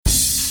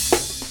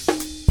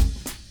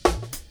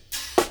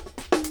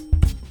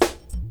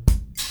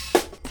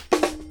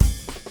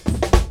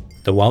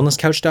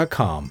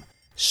TheWellnessCouch.com,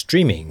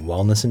 streaming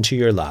wellness into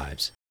your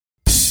lives.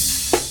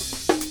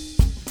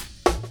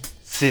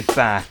 Sit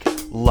back,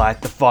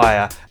 light the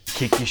fire,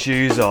 kick your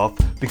shoes off,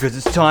 because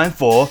it's time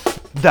for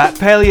That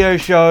Paleo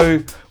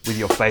Show with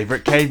your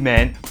favourite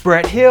caveman,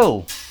 Brett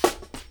Hill.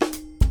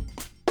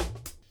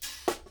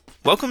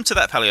 Welcome to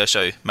That Paleo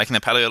Show, making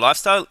the paleo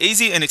lifestyle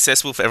easy and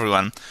accessible for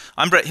everyone.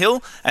 I'm Brett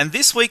Hill, and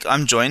this week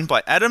I'm joined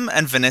by Adam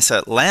and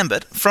Vanessa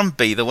Lambert from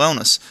Be The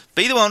Wellness.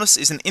 Be The Wellness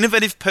is an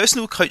innovative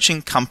personal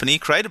coaching company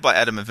created by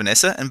Adam and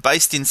Vanessa and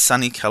based in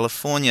sunny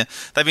California.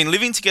 They've been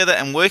living together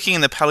and working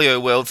in the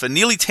paleo world for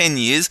nearly 10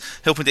 years,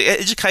 helping to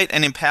educate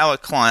and empower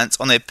clients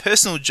on their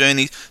personal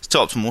journeys to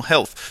optimal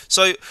health.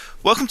 So,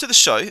 welcome to the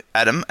show,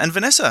 Adam and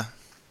Vanessa.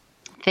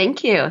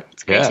 Thank you.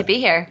 It's great to be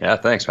here. Yeah,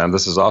 thanks, man.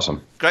 This is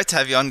awesome. Great to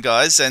have you on,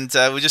 guys. And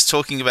we're just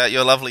talking about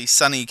your lovely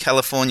sunny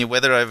California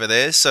weather over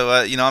there. So,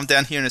 I'm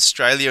down here in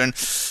Australia, and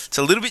it's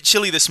a little bit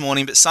chilly this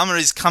morning, but summer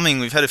is coming.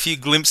 We've had a few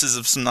glimpses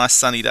of some nice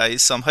sunny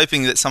days. So I'm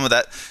hoping that some of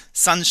that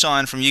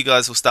sunshine from you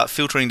guys will start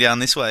filtering down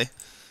this way.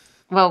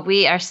 Well,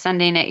 we are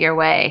sending it your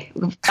way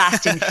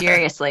fast and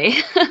furiously.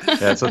 Yeah,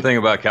 that's the thing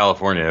about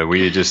California.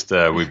 We just,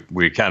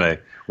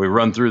 we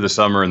run through the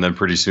summer, and then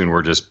pretty soon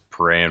we're just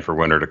praying for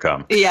winter to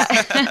come. Yeah.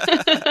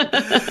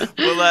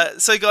 Well,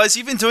 so guys,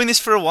 you've been doing this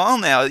for a while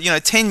now,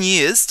 10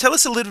 years. Tell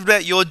us a little bit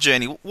about your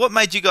journey. What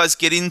made you guys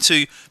get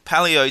into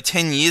paleo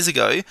 10 years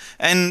ago?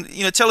 And,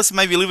 tell us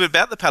maybe a little bit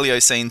about the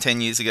paleo scene 10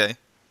 years ago.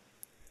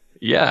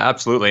 Yeah,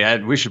 absolutely.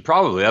 And we should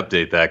probably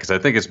update that because I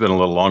think it's been a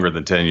little longer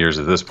than 10 years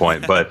at this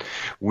point. But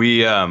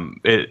we,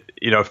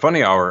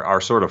 funny,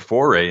 our sort of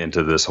foray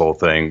into this whole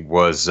thing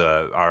was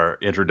our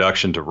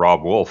introduction to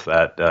Robb Wolf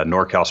at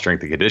NorCal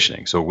Strength and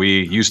Conditioning. So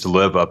we used to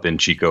live up in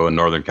Chico in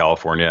Northern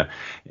California,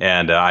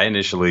 and I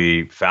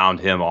initially found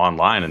him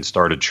online and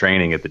started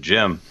training at the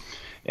gym.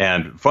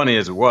 And funny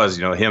as it was,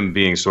 him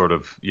being sort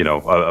of,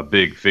 a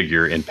big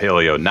figure in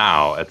paleo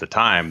now, at the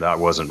time, that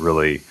wasn't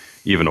really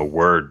even a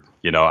word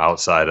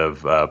outside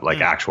of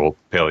actual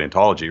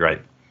paleontology, right?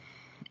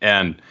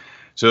 And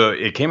so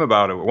it came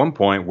about at one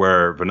point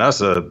where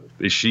Vanessa,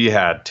 she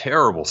had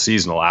terrible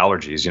seasonal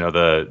allergies.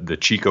 The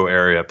Chico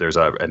area, there's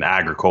an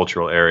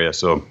agricultural area.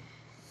 So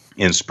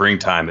in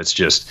springtime, it's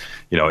just,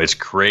 it's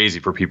crazy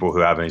for people who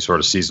have any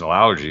sort of seasonal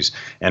allergies.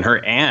 And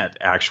her aunt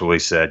actually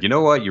said, you know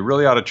what, you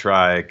really ought to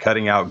try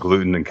cutting out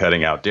gluten and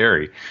cutting out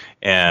dairy.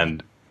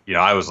 And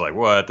I was like,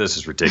 what? This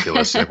is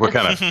ridiculous. Like, what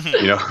kind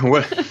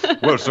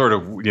of, what sort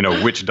of,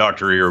 witch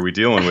doctory are we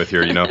dealing with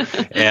here,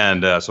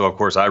 And so, of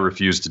course, I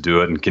refused to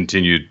do it and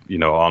continued,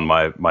 on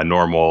my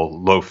normal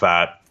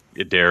low-fat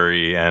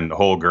dairy and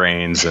whole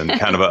grains and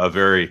kind of a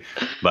very,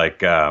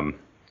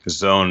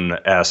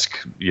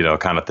 zone-esque,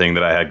 kind of thing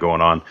that I had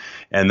going on.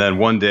 And then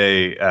one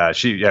day,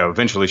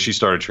 eventually she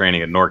started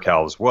training at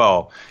NorCal as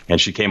well. And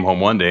she came home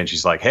one day and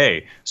she's like,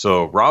 hey,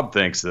 so Rob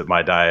thinks that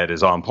my diet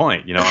is on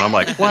point, and I'm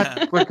like,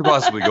 what could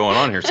possibly going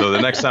on here? So the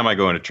next time I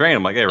go into train,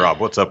 I'm like, hey, Rob,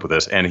 what's up with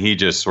this? And he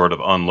just sort of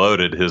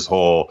unloaded his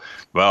whole,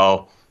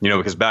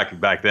 because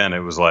back then it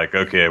was like,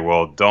 okay,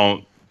 well,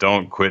 don't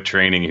quit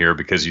training here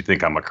because you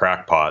think I'm a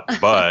crackpot,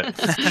 but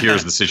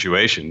here's the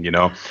situation,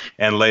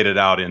 and laid it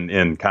out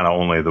in kind of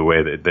only the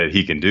way that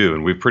he can do.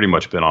 And we've pretty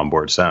much been on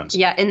board since.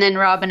 Yeah. And then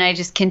Rob and I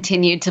just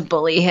continued to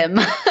bully him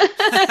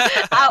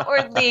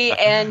outwardly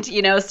and,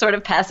 sort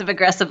of passive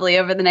aggressively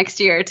over the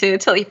next year or two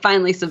until he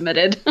finally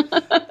submitted.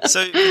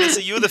 So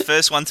you were the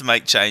first one to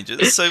make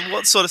changes. So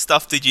what sort of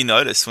stuff did you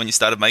notice when you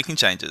started making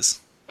changes?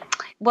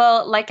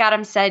 Well, like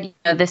Adam said,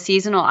 the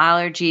seasonal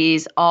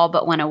allergies all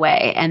but went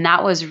away. And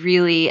that was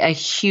really a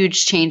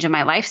huge change in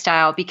my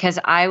lifestyle because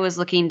I was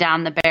looking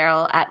down the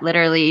barrel at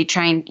literally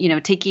trying,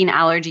 taking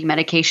allergy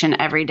medication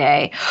every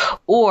day.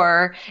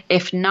 Or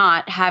if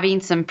not, having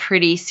some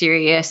pretty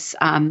serious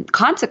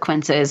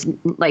consequences,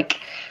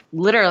 like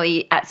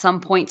literally at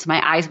some points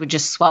my eyes would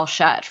just swell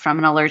shut from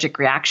an allergic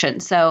reaction.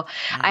 So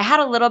I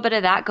had a little bit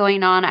of that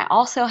going on. I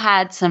also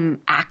had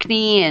some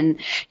acne and,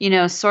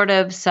 sort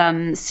of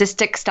some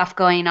cystic stuff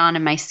going on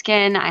in my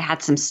skin. I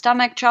had some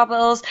stomach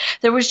troubles.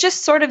 There was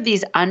just sort of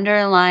these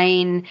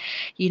underlying,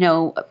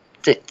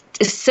 the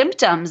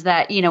symptoms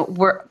that,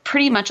 were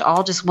pretty much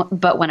all just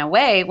but went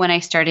away when I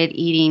started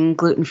eating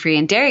gluten-free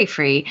and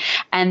dairy-free.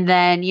 And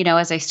then,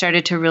 as I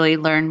started to really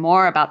learn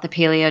more about the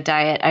paleo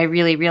diet, I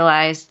really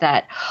realized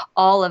that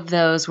all of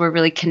those were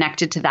really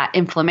connected to that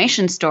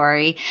inflammation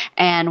story.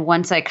 And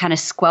once I kind of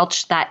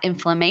squelched that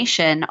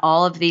inflammation,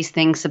 all of these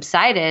things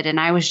subsided and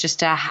I was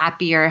just a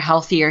happier,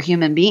 healthier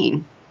human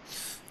being.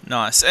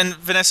 Nice. And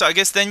Vanessa, I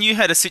guess then you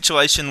had a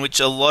situation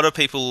which a lot of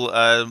people,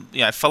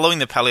 following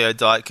the paleo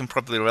diet can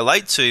probably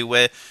relate to,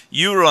 where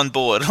you were on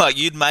board, like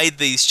you'd made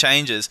these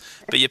changes,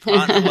 but your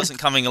partner wasn't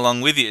coming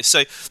along with you.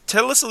 So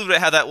tell us a little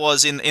bit how that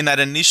was in that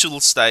initial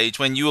stage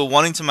when you were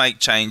wanting to make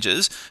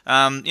changes.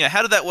 How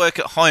did that work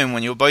at home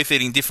when you were both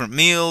eating different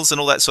meals and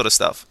all that sort of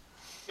stuff?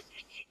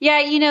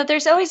 Yeah,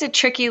 there's always a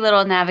tricky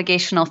little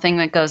navigational thing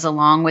that goes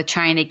along with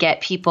trying to get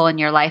people in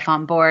your life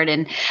on board.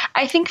 And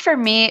I think for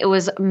me, it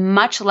was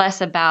much less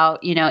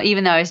about,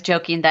 even though I was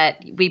joking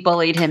that we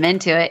bullied him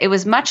into it, it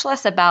was much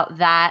less about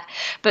that,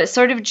 but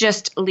sort of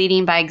just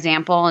leading by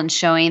example and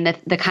showing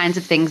the kinds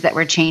of things that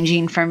were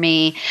changing for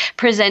me,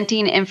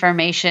 presenting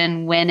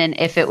information when and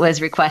if it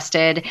was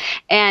requested,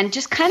 and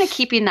just kind of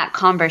keeping that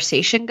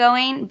conversation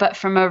going, but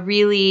from a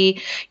really,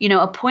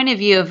 a point of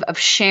view of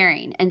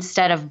sharing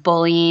instead of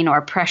bullying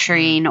or pressuring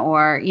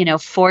or,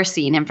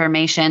 forcing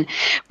information.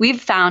 We've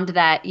found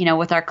that,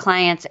 with our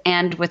clients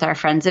and with our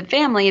friends and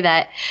family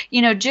that,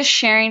 just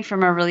sharing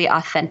from a really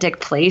authentic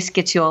place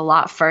gets you a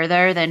lot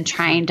further than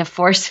trying to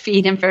force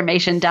feed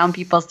information down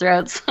people's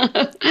throats.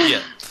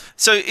 Yeah.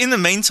 So in the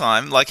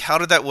meantime, how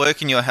did that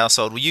work in your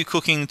household? Were you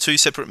cooking 2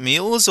 separate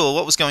meals or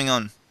what was going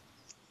on?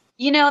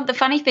 The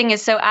funny thing is,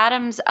 so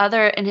Adam's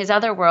in his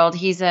other world,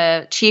 he's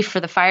a chief for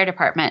the fire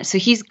department. So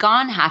he's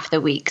gone half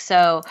the week.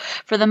 So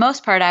for the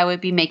most part, I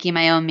would be making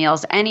my own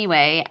meals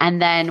anyway.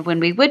 And then when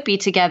we would be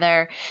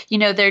together,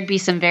 there'd be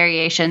some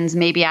variations.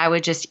 Maybe I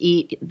would just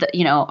eat,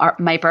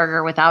 my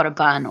burger without a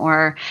bun,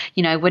 or,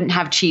 I wouldn't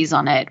have cheese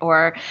on it.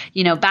 Or,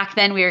 back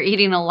then we were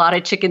eating a lot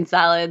of chicken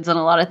salads and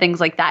a lot of things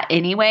like that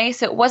anyway.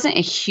 So it wasn't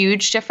a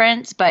huge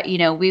difference, but,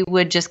 we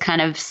would just kind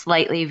of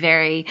slightly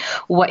vary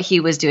what he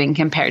was doing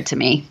compared to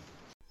me.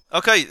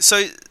 Okay,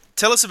 so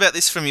tell us about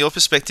this from your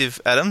perspective,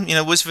 Adam.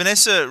 Was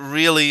Vanessa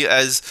really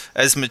as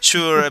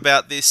mature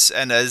about this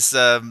and as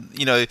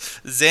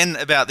zen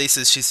about this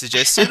as she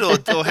suggested,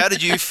 or how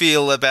did you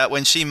feel about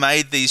when she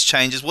made these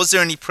changes? Was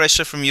there any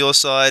pressure from your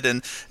side,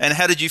 and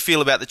how did you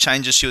feel about the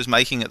changes she was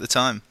making at the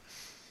time?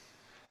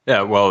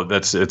 Yeah, well,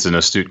 it's an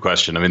astute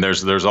question. I mean,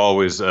 there's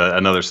always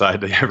another side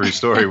to every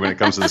story when it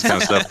comes to this kind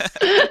of stuff.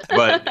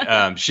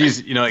 But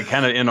she's,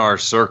 kind of in our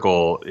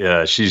circle,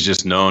 she's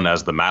just known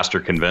as the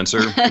master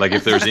convincer. Like,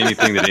 if there's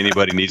anything that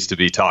anybody needs to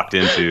be talked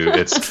into,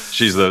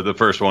 she's the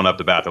first one up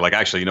the bat. They're like,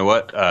 actually, you know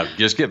what?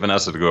 Just get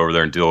Vanessa to go over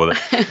there and deal with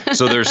it.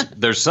 So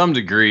there's some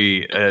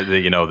degree,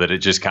 that it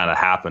just kind of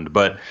happened.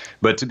 But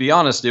to be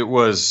honest, it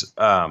was.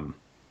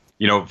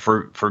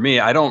 For me,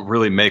 I don't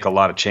really make a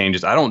lot of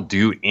changes. I don't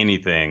do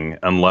anything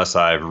unless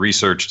I've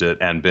researched it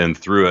and been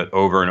through it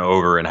over and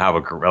over and have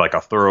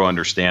a thorough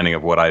understanding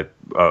of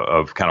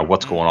of kind of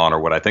what's going on or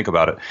what I think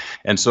about it.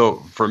 And so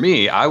for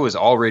me, I was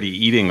already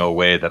eating a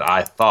way that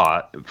I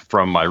thought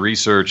from my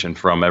research and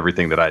from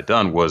everything that I'd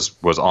done was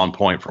on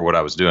point for what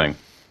I was doing.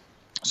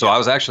 So I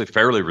was actually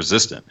fairly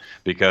resistant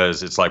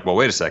because it's like, well,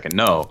 wait a second.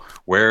 No,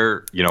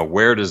 where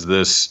does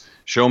this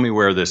show me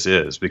where this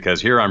is?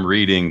 Because here I'm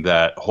reading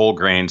that whole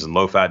grains and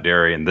low fat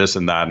dairy and this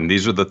and that, and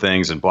these are the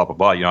things and blah, blah,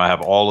 blah. I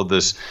have all of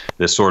this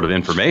sort of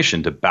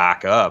information to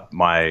back up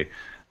my,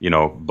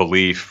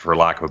 belief, for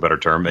lack of a better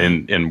term,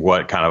 in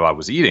what kind of I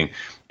was eating.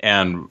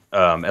 And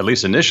at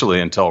least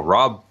initially, until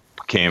Rob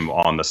came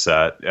on the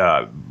set,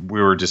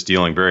 we were just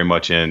dealing very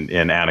much in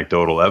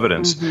anecdotal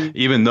evidence,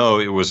 even though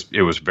it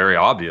was very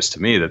obvious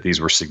to me that these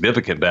were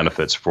significant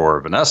benefits for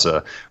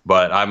Vanessa.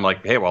 But I'm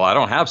like, hey, well, I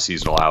don't have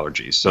seasonal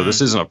allergies, so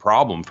this isn't a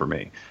problem for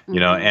me,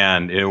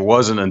 and it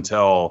wasn't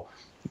until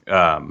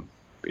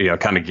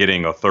kind of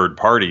getting a third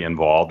party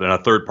involved, and a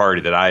third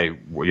party that I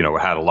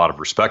had a lot of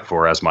respect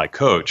for as my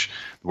coach,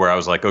 where I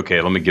was like,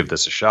 okay, let me give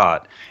this a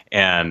shot.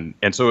 And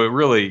so it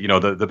really,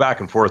 the back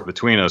and forth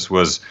between us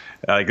was,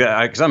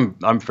 because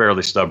I'm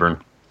fairly stubborn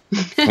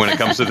when it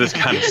comes to this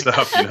kind of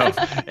stuff,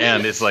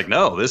 and it's like,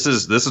 no, this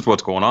is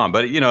what's going on.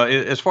 But,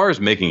 as far as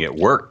making it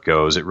work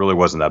goes, it really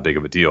wasn't that big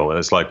of a deal.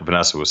 It's like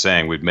Vanessa was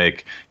saying, we'd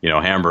make,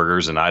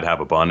 hamburgers and I'd have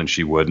a bun and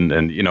she wouldn't.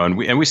 And,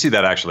 and we see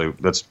that actually,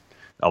 that's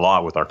a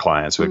lot with our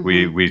clients.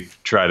 We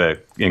try to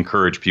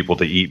encourage people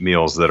to eat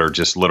meals that are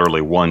just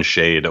literally one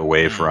shade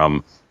away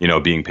from,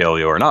 being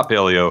paleo or not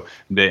paleo,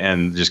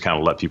 and just kind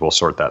of let people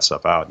sort that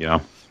stuff out,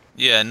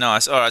 Yeah,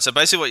 nice. All right, so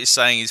basically what you're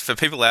saying is for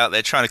people out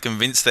there trying to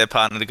convince their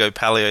partner to go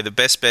paleo, the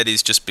best bet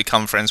is just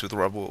become friends with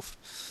Robb Wolf.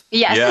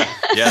 Yes.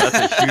 Yeah,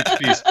 that's a huge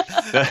piece.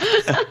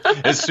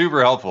 It's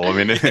super helpful. I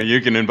mean, you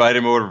can invite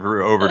him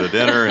over to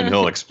dinner, and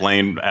he'll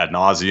explain ad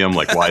nauseum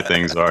why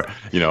things are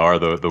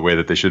the way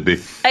that they should be.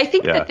 I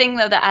think the thing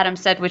though that Adam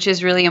said, which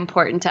is really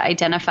important to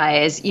identify,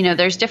 is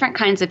there's different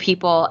kinds of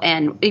people,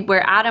 and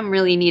where Adam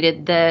really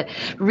needed the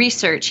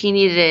research, he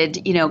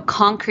needed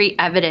concrete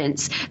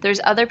evidence. There's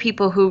other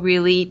people who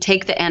really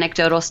take the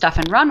anecdotal stuff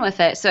and run with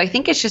it. So I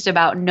think it's just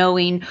about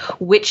knowing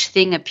which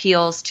thing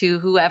appeals to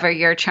whoever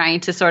you're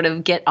trying to sort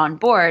of get on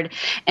board.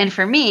 And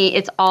for me,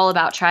 it's all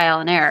about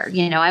trial and error.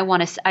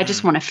 I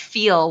just want to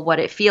feel what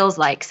it feels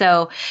like.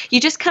 So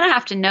you just kind of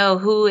have to know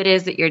who it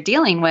is that you're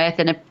dealing with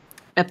and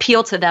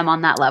appeal to them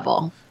on that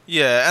level.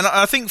 Yeah, and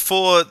I think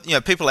for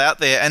people out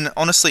there, and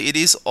honestly, it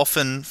is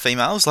often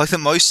females. Like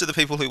most of the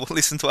people who will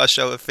listen to our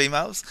show are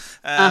females,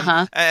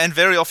 and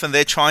very often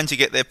they're trying to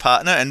get their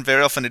partner, and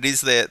very often it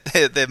is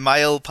their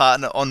male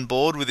partner on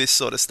board with this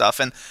sort of stuff.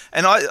 And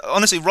I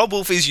honestly, Robb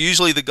Wolf is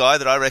usually the guy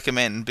that I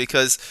recommend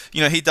because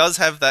he does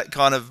have that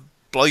kind of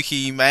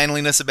blokey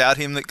manliness about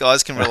him that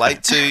guys can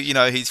relate to. You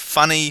know, he's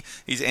funny,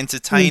 he's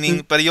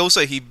entertaining, but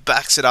he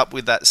backs it up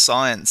with that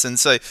science. And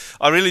so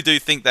I really do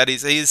think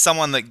he is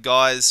someone that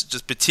guys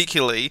just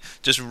particularly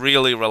just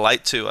really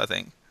relate to, I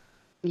think.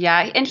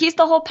 Yeah, and he's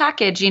the whole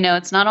package. You know,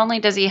 it's not only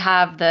does he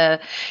have the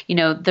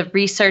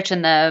research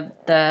and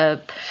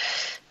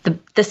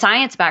the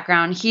science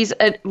background, he's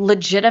a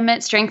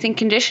legitimate strength and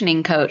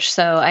conditioning coach.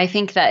 So I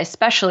think that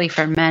especially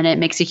for men, it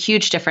makes a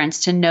huge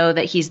difference to know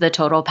that he's the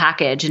total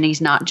package and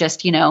he's not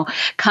just,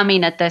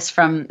 coming at this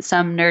from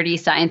some nerdy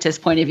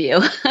scientist point of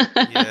view.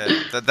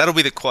 Yeah, that'll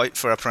be the quote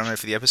for our promo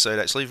for the episode,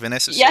 actually.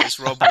 Vanessa says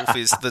Rob Wolf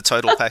is the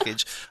total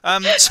package.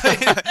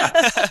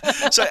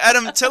 So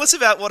Adam, tell us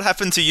about what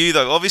happened to you,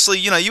 though. Obviously,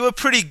 you were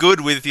pretty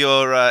good with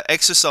your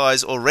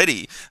exercise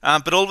already,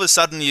 but all of a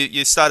sudden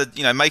you started,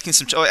 making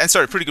some,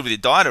 pretty good with your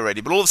diet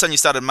already, but all of a sudden you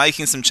started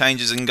making some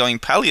changes and going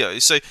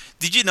paleo. So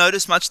did you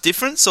notice much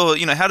difference, or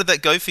how did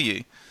that go for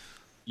you?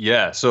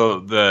 Yeah, so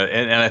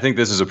and I think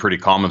this is a pretty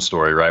common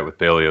story, right, with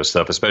paleo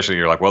stuff, especially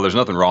you're like, well, there's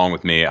nothing wrong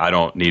with me. I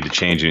don't need to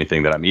change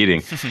anything that I'm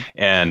eating.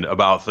 And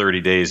about 30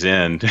 days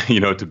in,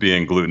 to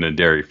being gluten and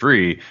dairy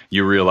free,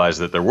 you realize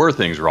that there were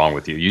things wrong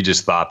with you. You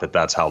just thought that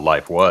that's how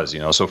life was,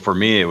 So for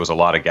me, it was a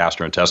lot of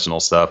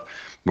gastrointestinal stuff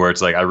where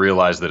it's like I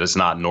realized that it's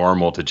not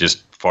normal to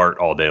just fart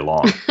all day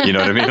long. You know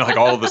what I mean? Like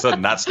all of a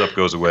sudden that stuff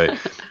goes away.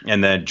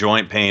 And then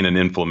joint pain and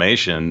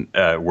inflammation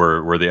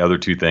were the other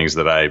two things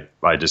that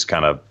I just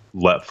kind of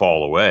let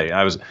fall away.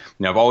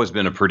 I've always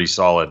been a pretty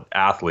solid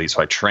athlete,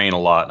 so I train a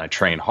lot and I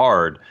train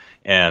hard.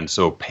 And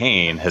so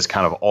pain has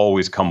kind of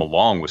always come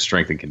along with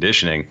strength and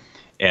conditioning.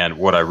 And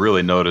what I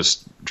really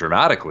noticed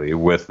dramatically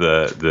with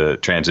the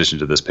transition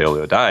to this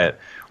paleo diet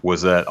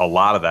was that a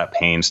lot of that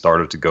pain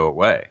started to go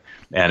away.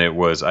 And it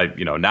was,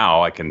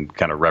 now I can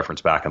kind of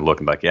reference back and look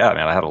and be like, yeah,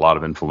 man, I had a lot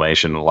of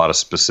inflammation and a lot of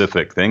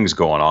specific things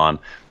going on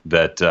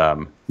that,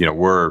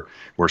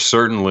 were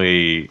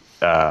certainly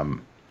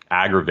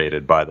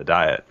aggravated by the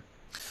diet.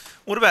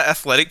 What about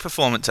athletic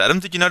performance, Adam?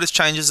 Did you notice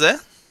changes there?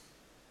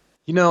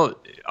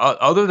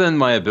 Other than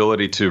my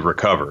ability to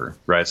recover,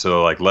 right?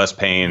 So like less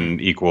pain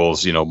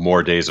equals,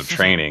 more days of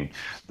training.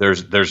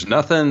 There's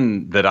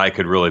nothing that I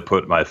could really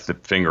put my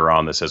finger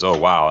on that says, oh,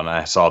 wow, and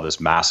I saw this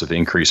massive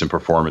increase in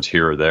performance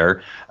here or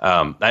there.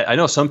 I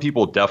know some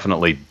people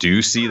definitely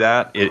do see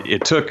that.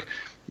 It took,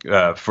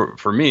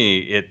 for me,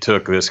 it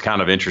took this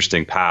kind of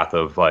interesting path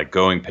of like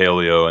going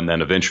paleo and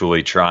then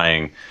eventually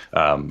trying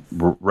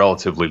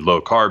relatively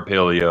low carb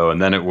paleo.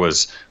 And then it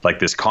was like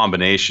this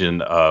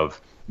combination of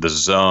the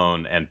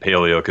zone and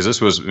paleo, because this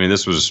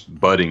was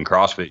budding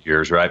CrossFit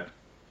years, right?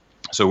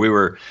 So we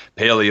were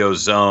paleo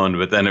zoned,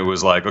 but then it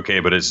was like, okay,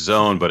 but it's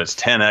zoned, but it's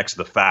 10x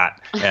the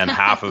fat and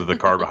half of the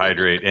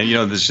carbohydrate. And,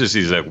 there's just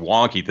these like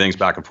wonky things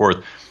back and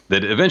forth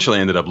that eventually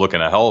ended up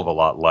looking a hell of a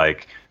lot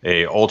like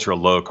a ultra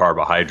low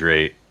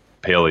carbohydrate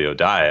paleo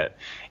diet.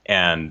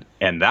 And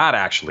that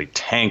actually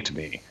tanked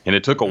me. And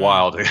it took a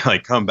while to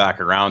like come back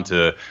around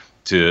to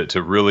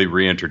really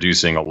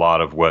reintroducing a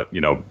lot of what,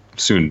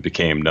 soon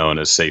became known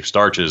as safe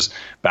starches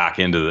back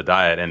into the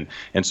diet.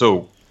 And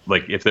so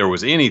like if there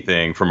was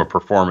anything from a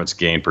performance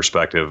gain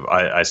perspective,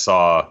 I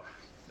saw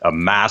a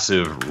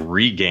massive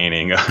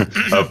regaining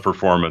of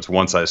performance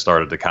once I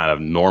started to kind of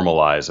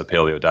normalize a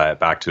paleo diet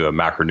back to a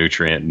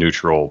macronutrient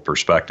neutral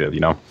perspective,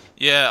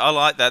 Yeah, I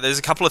like that. There's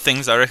a couple of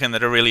things I reckon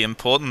that are really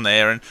important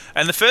there.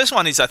 And the first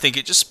one is I think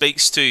it just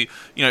speaks to,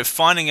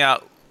 finding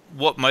out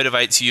what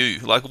motivates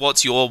you, like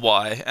what's your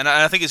why. And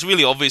I think it's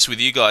really obvious with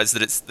you guys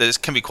that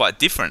it can be quite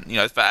different.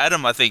 For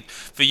Adam, I think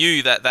for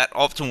you that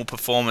optimal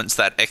performance,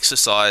 that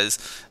exercise,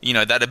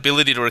 that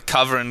ability to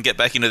recover and get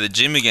back into the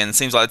gym again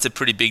seems like it's a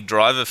pretty big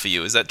driver for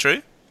you. Is that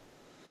true?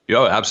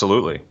 Yeah,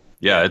 absolutely.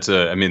 Yeah,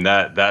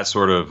 that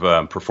sort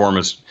of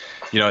performance,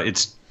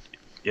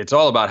 it's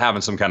all about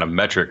having some kind of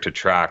metric to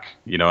track,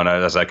 and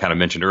as I kind of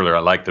mentioned earlier,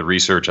 I like the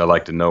research. I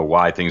like to know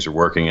why things are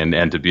working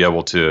and to be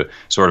able to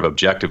sort of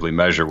objectively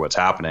measure what's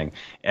happening.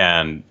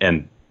 And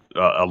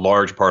a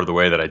large part of the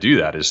way that I do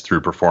that is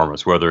through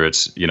performance, whether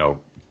it's,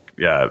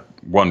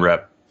 1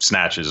 rep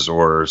snatches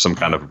or some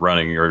kind of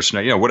running or,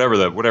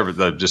 whatever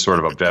the just sort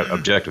of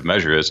objective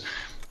measure is.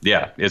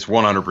 Yeah, it's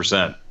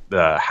 100%.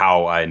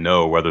 How I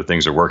know whether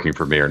things are working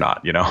for me or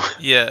not,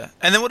 Yeah.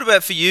 And then what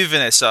about for you,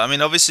 Vanessa? I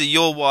mean, obviously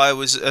your why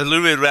was a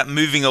little bit about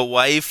moving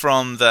away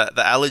from the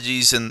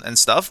allergies and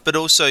stuff, but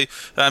also,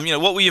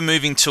 what were you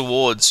moving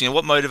towards?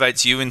 What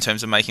motivates you in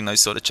terms of making those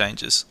sort of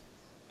changes?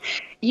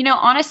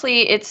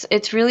 Honestly,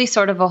 it's really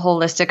sort of a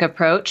holistic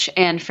approach.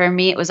 And for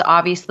me, it was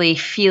obviously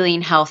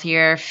feeling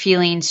healthier,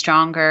 feeling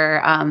stronger,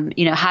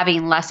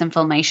 having less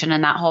inflammation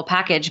and that whole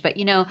package. But,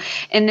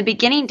 in the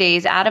beginning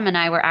days, Adam and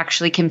I were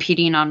actually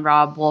competing on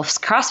Rob Wolf's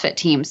CrossFit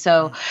team.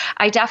 So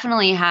I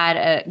definitely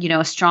had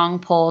a strong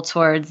pull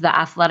towards the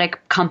athletic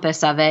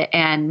compass of it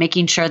and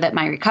making sure that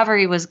my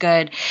recovery was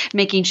good,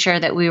 making sure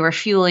that we were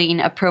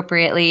fueling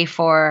appropriately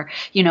for,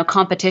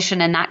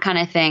 competition and that kind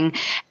of thing.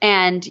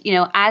 And,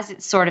 as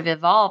it sort of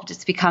evolved, evolved,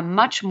 it's become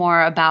much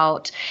more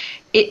about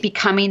it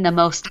becoming the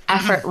most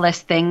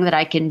effortless thing that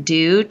I can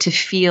do to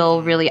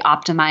feel really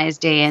optimized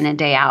day in and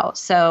day out.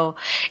 So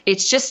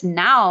it's just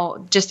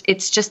now,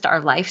 it's just our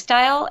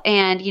lifestyle.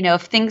 And,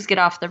 if things get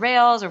off the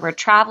rails or we're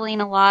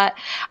traveling a lot,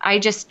 I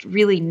just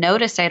really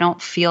notice I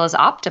don't feel as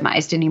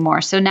optimized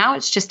anymore. So now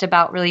it's just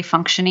about really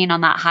functioning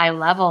on that high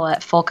level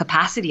at full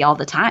capacity all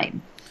the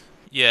time.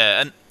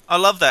 Yeah, and I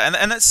love that.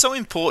 And that's so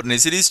important,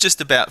 is it is just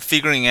about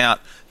figuring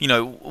out,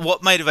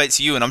 what motivates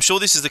you. And I'm sure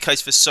this is the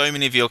case for so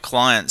many of your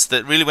clients,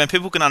 that really when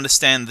people can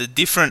understand the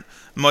different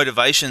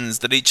motivations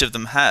that each of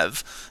them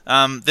have,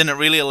 then it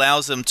really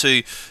allows them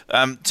to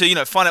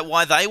find out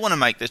why they want to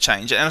make the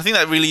change. And I think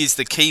that really is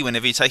the key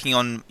whenever you're taking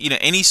on,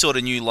 any sort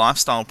of new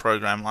lifestyle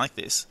program like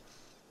this.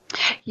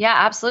 Yeah,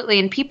 absolutely.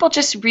 And people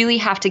just really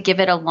have to give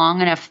it a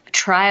long enough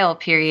trial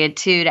period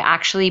too, to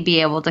actually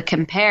be able to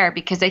compare.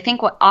 Because I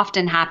think what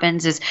often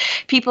happens is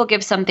people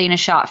give something a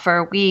shot for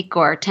a week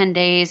or 10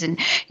 days. And,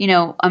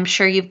 I'm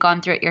sure you've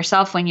gone through it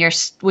yourself when you're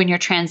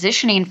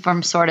transitioning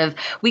from sort of,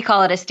 we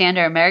call it a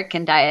standard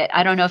American diet.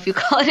 I don't know if you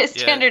call it a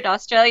standard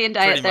Australian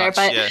diet there,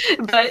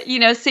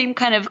 but same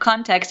kind of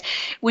context.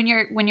 When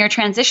you're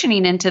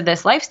transitioning into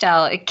this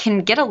lifestyle, it can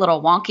get a little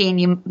wonky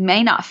and you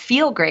may not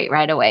feel great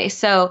right away.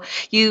 So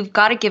you've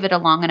got to give it a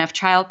long enough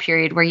trial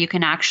period where you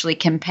can actually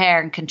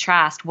compare and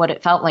contrast what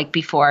it felt like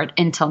before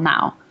until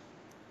now.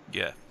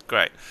 Yeah,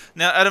 great.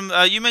 Now, Adam,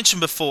 you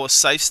mentioned before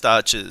safe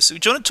starches. Do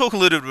you want to talk a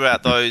little bit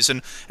about those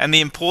and the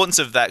importance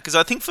of that? Because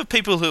I think for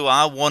people who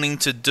are wanting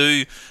to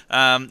do,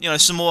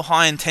 some more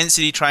high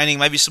intensity training,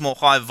 maybe some more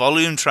high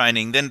volume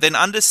training, then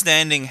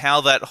understanding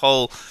how that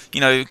whole,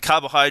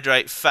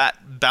 carbohydrate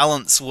fat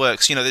balance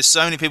works. There's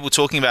so many people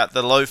talking about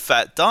the low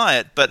fat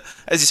diet, but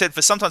as you said,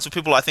 sometimes for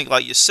people I think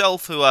like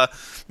yourself who are,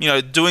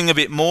 doing a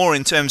bit more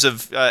in terms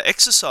of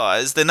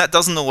exercise, then that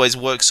doesn't always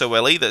work so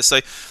well either.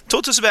 So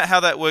talk to us about how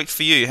that worked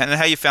for you and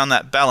how you found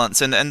that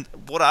balance, and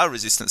what are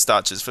resistant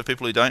starches for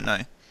people who don't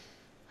know?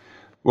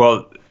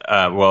 Well,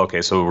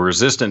 okay. So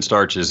resistant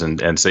starches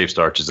and safe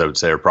starches, I would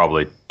say, are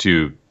probably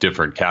two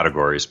different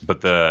categories.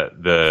 But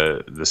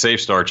the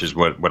safe starches,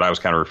 what I was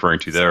kind of referring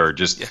to there, are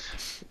just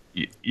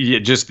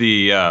just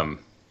the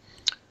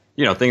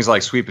things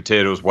like sweet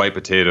potatoes, white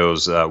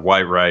potatoes,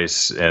 white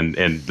rice, and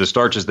the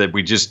starches that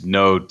we just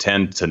know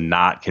tend to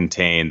not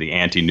contain the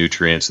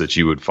anti-nutrients that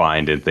you would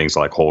find in things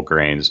like whole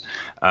grains.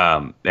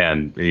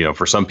 And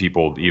for some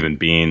people, even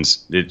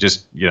beans. It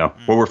just,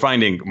 what we're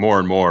finding more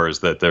and more is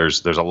that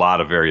there's a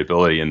lot of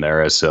variability in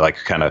there as to like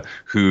kind of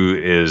who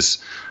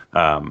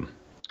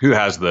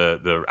has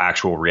the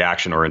actual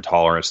reaction or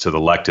intolerance to the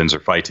lectins or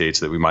phytates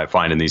that we might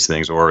find in these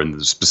things, or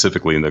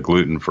specifically in the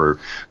gluten for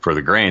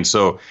the grain.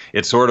 So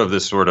it's sort of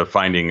this sort of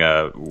finding,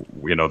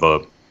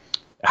 the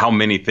how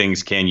many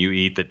things can you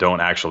eat that don't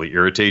actually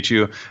irritate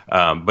you.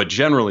 But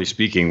generally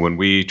speaking, when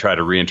we try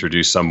to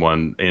reintroduce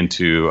someone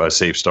into a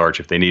safe starch,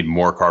 if they need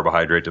more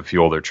carbohydrate to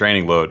fuel their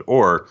training load,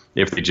 or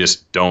if they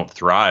just don't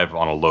thrive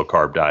on a low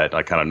carb diet,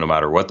 like kind of no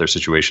matter what their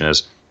situation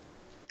is,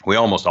 we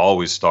almost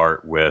always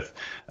start with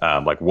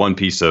like one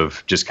piece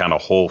of just kind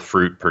of whole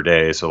fruit per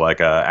day. So like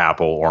a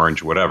apple,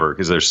 orange, whatever,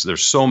 because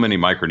there's so many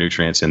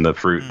micronutrients in the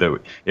fruit that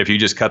if you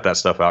just cut that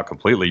stuff out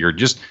completely, you're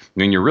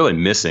really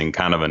missing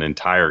kind of an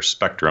entire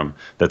spectrum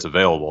that's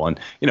available. And,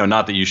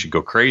 not that you should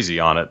go crazy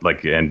on it,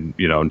 and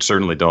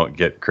certainly don't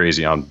get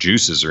crazy on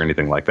juices or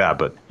anything like that.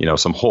 But,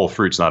 some whole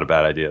fruit's not a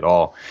bad idea at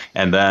all.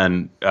 And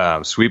then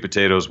sweet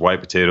potatoes, white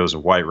potatoes,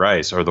 and white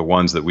rice are the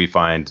ones that we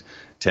find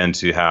tend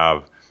to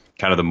have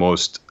kind of the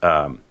most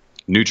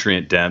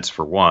nutrient dense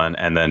for one,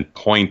 and then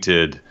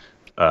pointed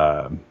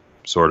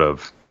sort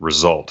of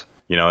result.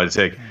 It's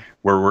like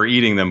where we're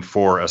eating them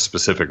for a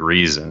specific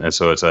reason, and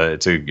so it's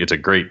a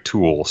great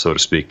tool, so to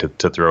speak,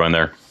 to throw in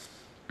there.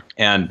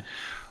 And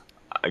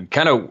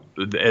kind of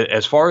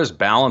as far as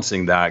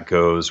balancing that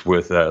goes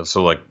with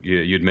so like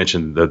you'd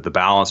mentioned the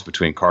balance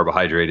between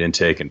carbohydrate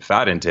intake and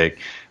fat intake,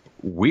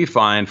 we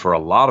find for a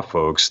lot of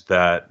folks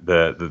that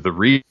the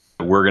reason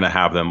we're going to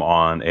have them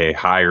on a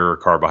higher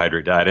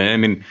carbohydrate diet.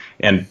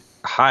 And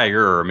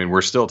higher, we're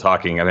still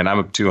talking,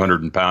 I'm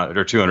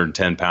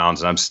 210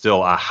 pounds, and I'm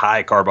still a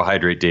high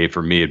carbohydrate day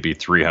for me, it'd be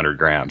 300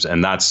 grams.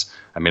 And that's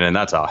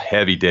a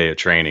heavy day of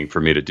training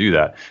for me to do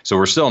that. So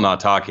we're still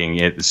not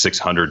talking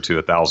 600 to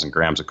 1,000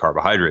 grams of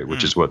carbohydrate,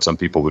 which is what some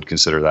people would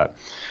consider that.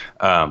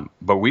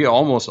 But we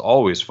almost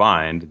always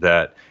find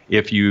that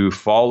if you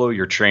follow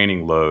your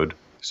training load,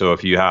 so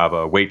if you have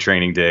a weight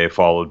training day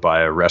followed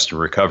by a rest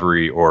and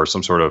recovery or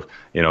some sort of,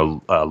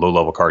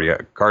 low-level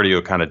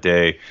cardio kind of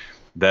day,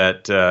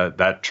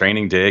 that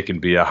training day can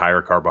be a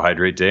higher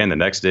carbohydrate day, and the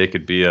next day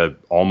could be a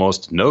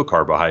almost no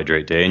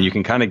carbohydrate day. And you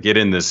can kind of get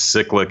in this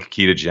cyclic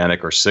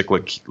ketogenic or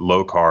cyclic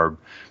low carb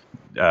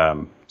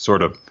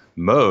sort of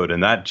mode,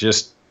 and that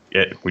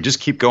we just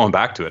keep going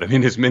back to it.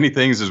 As many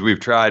things as we've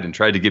tried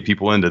to get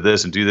people into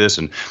this and do this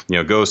and,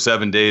 go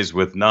 7 days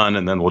with none,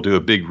 and then we'll do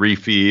a big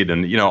refeed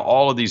and,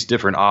 all of these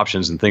different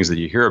options and things that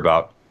you hear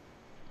about.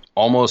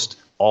 Almost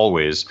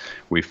always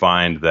we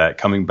find that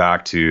coming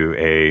back to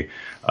a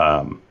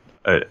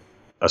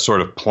a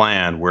sort of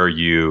plan where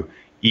you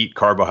eat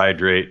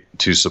carbohydrate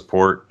to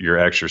support your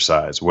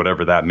exercise,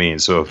 whatever that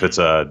means. So if it's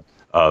a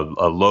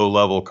low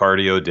level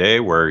cardio day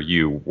where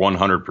you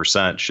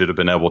 100% should have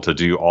been able to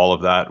do all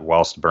of that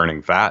whilst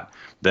burning fat,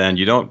 then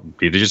you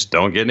just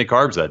don't get any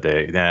carbs that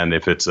day. And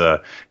if it's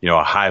a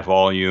high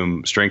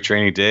volume strength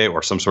training day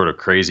or some sort of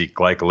crazy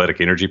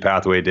glycolytic energy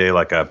pathway day,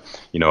 like a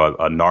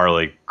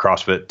gnarly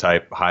CrossFit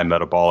type high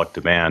metabolic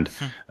demand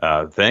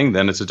thing,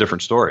 then it's a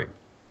different story.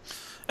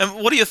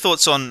 And what are your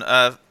thoughts on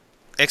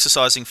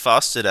exercising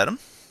fasted, Adam?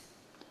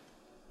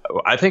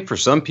 I think for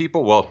some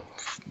people, well,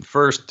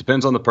 first,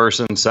 depends on the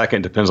person.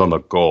 Second, depends on the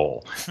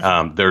goal.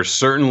 There's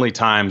certainly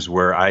times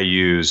where I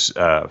use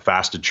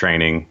fasted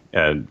training,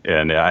 and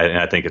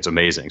I think it's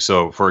amazing.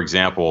 So, for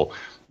example,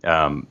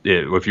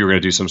 if you were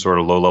going to do some sort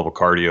of low-level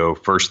cardio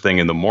first thing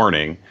in the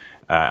morning,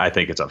 I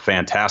think it's a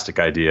fantastic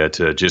idea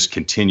to just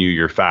continue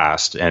your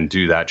fast and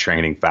do that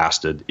training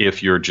fasted.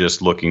 If you're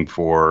just looking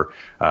for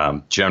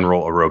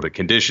general aerobic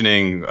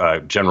conditioning,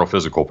 general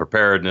physical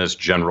preparedness,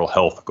 general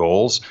health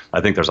goals,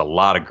 I think there's a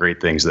lot of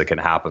great things that can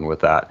happen with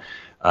that.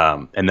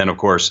 And then, of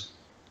course,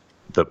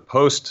 the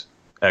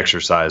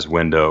post-exercise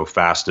window,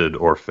 fasted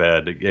or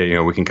fed,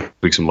 we can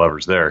tweak some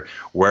levers there.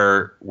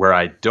 Where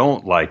I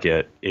don't like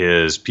it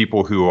is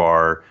people who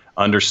are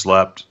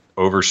underslept,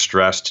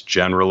 overstressed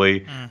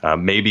generally,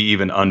 maybe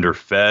even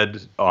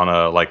underfed on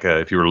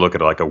if you were to look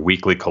at a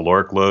weekly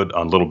caloric load,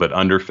 a little bit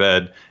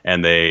underfed,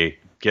 and they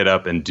get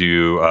up and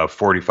do a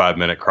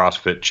 45-minute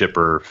CrossFit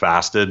chipper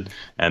fasted,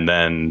 and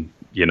then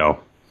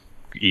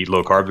eat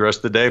low carb the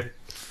rest of the day.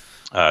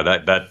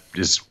 That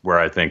is where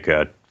I think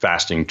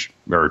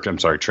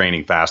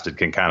training fasted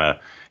can kind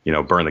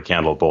of burn the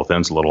candle at both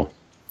ends a little.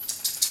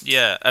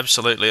 Yeah,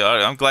 absolutely.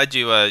 I'm glad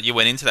you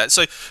went into that.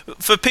 So,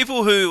 for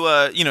people who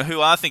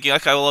who are thinking,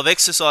 okay, well, I've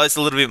exercised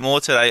a little bit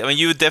more today. I mean,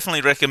 you would definitely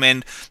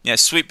recommend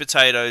sweet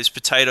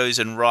potatoes,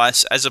 and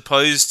rice, as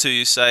opposed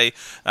to say,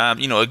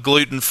 a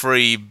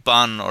gluten-free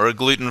bun or a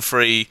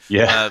gluten-free,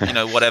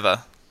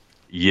 whatever.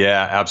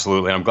 Yeah,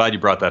 absolutely. And I'm glad you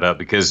brought that up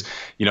because,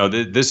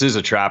 this is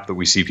a trap that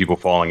we see people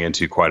falling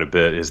into quite a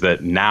bit, is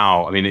that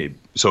now,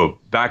 so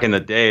back in the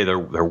day, there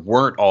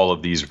weren't all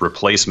of these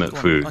replacement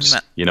foods.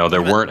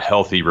 There weren't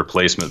healthy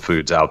replacement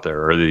foods out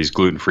there, or these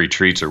gluten-free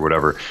treats or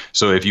whatever.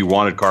 So if you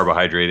wanted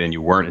carbohydrate and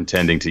you weren't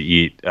intending to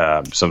eat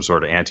some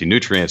sort of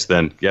anti-nutrients,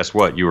 then guess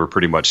what? You were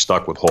pretty much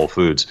stuck with whole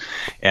foods.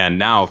 And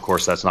now, of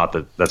course, that's not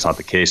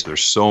the case.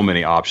 There's so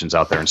many options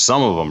out there, and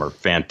some of them are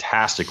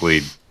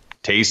fantastically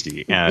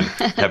tasty and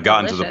have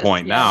gotten to the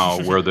point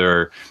now where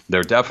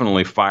they're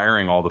definitely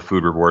firing all the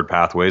food reward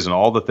pathways and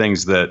all the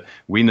things that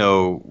we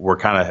know were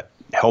kind of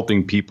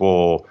helping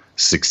people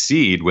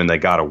succeed when they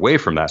got away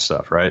from that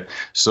stuff, right?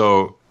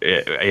 So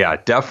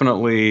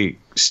definitely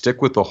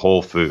stick with the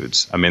whole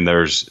foods. And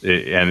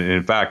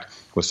in fact,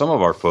 with some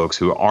of our folks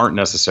who aren't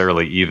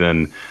necessarily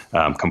even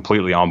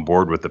completely on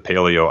board with the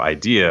paleo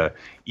idea,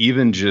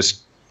 even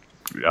just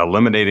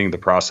eliminating the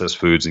processed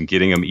foods and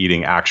getting them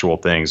eating actual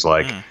things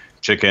like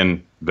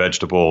chicken,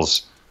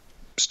 vegetables,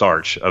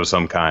 starch of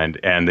some kind,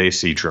 and they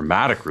see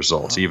dramatic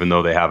results, even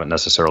though they haven't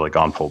necessarily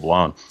gone full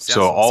blown.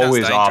 So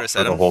always opt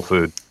for the whole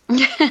food.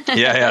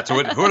 Yeah. So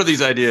what are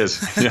these ideas?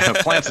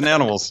 Plants and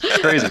animals. It's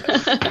crazy.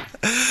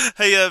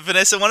 Hey,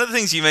 Vanessa, one of the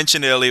things you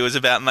mentioned earlier was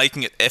about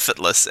making it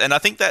effortless, and I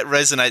think that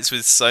resonates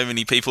with so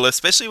many people,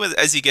 especially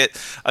as you get,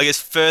 I guess,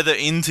 further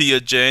into your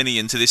journey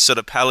into this sort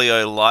of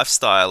paleo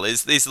lifestyle,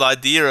 is this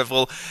idea of,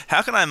 well,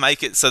 how can I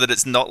make it so that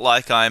it's not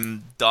like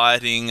I'm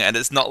dieting and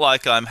it's not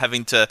like I'm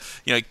having to,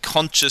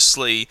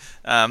 consciously,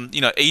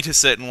 eat a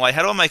certain way?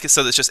 How do I make it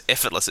so that it's just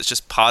effortless? It's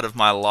just part of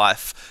my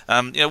life.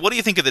 What do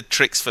you think are the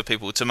tricks for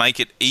people to make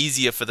it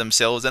easier for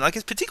themselves, and I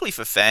guess particularly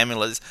for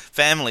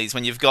families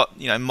when you've got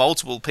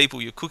multiple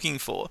people you're cooking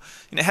for?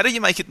 How do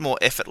you make it more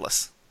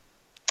effortless?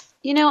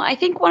 I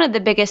think one of the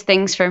biggest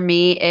things for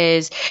me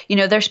is,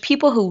 there's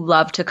people who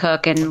love to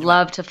cook and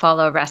love to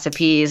follow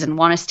recipes and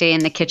want to stay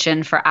in the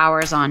kitchen for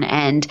hours on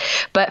end.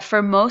 But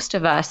for most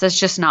of us, that's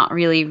just not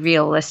really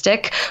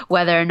realistic,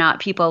 whether or not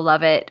people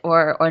love it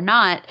or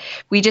not.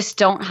 We just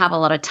don't have a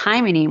lot of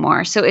time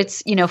anymore. So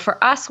it's,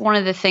 for us, one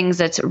of the things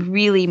that's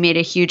really made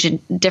a huge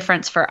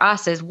difference for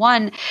us is,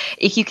 one,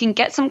 if you can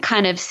get some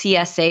kind of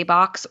CSA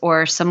box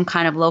or some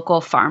kind of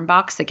local farm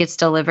box that gets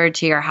delivered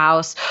to your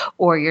house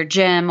or your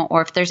gym,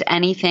 or if there's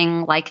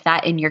anything like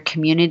that in your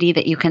community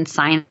that you can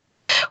sign,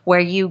 where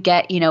you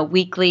get,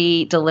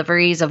 weekly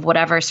deliveries of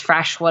whatever's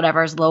fresh,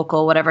 whatever's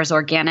local, whatever's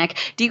organic.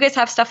 Do you guys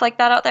have stuff like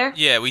that out there?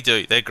 Yeah, we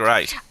do. They're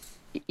great.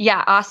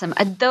 Yeah, awesome.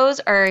 Those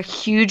are a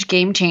huge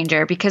game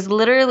changer because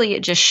literally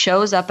it just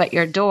shows up at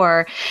your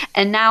door.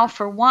 And now,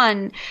 for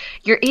one,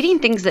 you're eating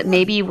things that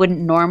maybe you wouldn't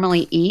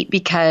normally eat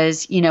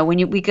because,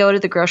 when we go to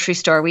the grocery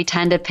store, we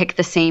tend to pick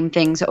the same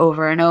things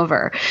over and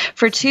over.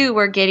 For two,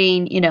 we're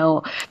getting,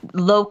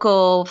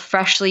 local,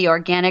 freshly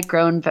organic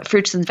grown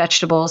fruits and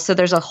vegetables. So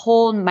there's a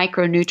whole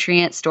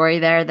micronutrient story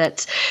there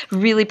that's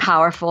really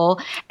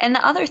powerful. And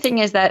the other thing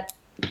is that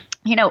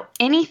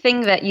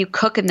anything that you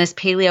cook in this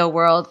paleo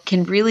world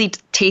can really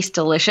taste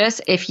delicious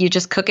if you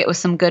just cook it with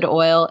some good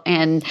oil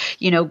and,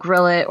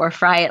 grill it or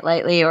fry it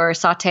lightly or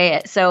saute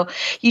it. So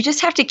you just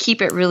have to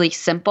keep it really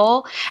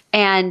simple.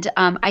 And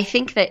I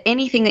think that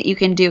anything that you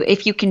can do,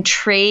 if you can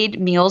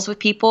trade meals with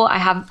people,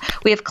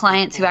 we have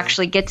clients who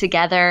actually get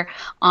together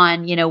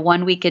on,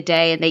 1 week a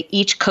day, and they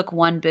each cook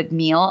one big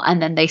meal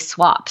and then they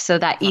swap so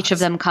that each of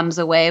them comes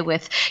away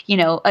with,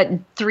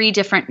 3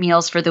 different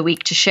meals for the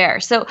week to share.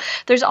 So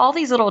there's all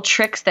these little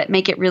tricks that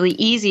make it really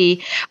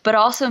easy, but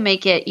also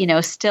make it,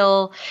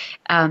 still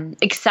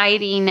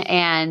exciting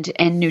and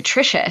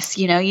nutritious.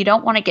 You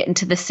don't want to get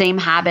into the same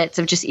habits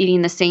of just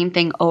eating the same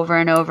thing over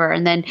and over.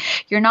 And then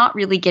you're not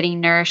really getting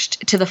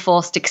nourished to the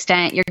fullest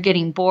extent. You're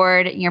getting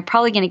bored. And you're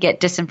probably going to get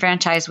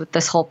disenfranchised with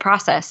this whole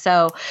process.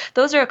 So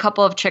those are a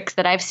couple of tricks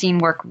that I've seen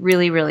work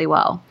really, really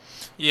well.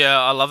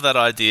 Yeah, I love that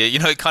idea.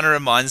 It kind of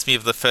reminds me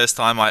of the first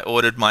time I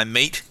ordered my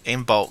meat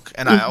in bulk,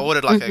 and I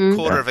ordered like a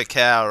quarter of a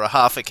cow or a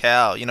half a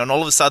cow, and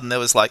all of a sudden there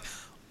was like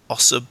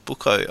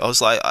ossobuco. I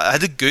was like, I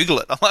had to Google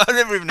it. I'm like, I've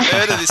never even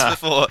heard of this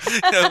before.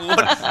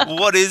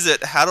 What is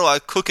it? How do I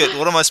cook it?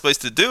 What am I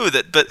supposed to do with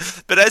it?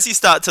 But as you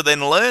start to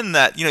then learn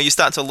that, you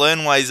start to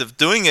learn ways of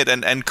doing it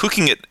and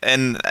cooking it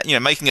and,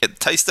 making it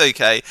taste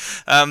okay,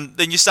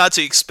 then you start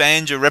to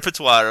expand your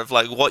repertoire of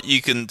like what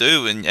you can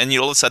do. And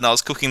all of a sudden I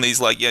was cooking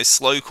these like,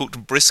 slow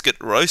cooked brisket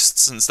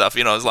roasts and stuff.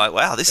 I was like,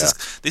 wow, this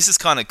is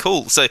kind of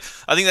cool. So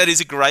I think that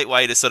is a great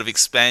way to sort of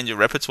expand your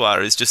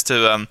repertoire, is just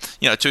to,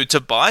 to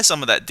buy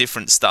some of that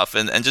different stuff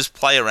and just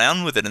play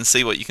around with it and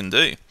see what you can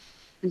do.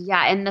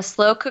 Yeah, and the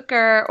slow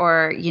cooker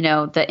or,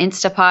 the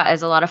Instapot,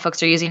 as a lot of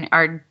folks are using,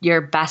 are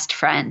your best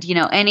friend.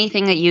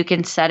 Anything that you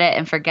can set it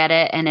and forget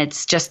it and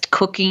it's just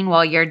cooking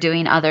while you're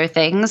doing other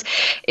things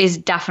is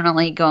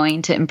definitely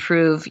going to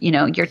improve,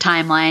 your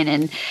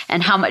timeline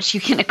and how much you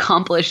can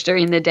accomplish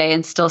during the day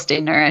and still stay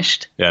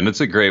nourished. Yeah, and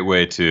it's a great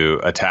way to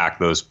attack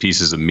those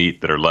pieces of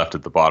meat that are left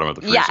at the bottom of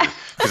the freezer. Yeah.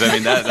 Because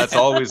that's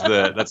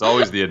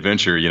always the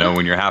adventure.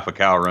 When your half a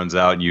cow runs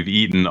out and you've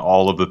eaten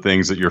all of the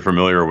things that you're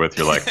familiar with,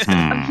 you're like,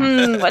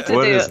 what to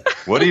do?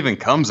 What even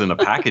comes in a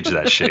package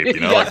that shape?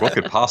 Like what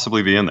could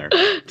possibly be in there?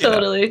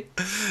 Totally.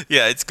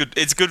 Yeah, it's good.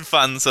 It's good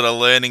fun, sort of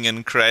learning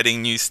and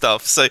creating new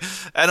stuff. So,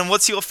 Adam,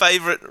 what's your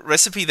favorite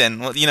recipe then?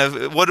 What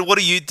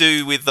do you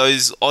do with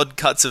those odd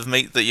cuts of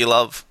meat that you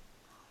love?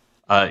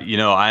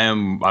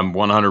 I'm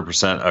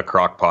 100% a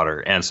crock potter,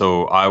 and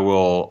so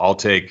I'll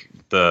take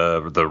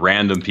the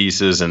random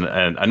pieces, and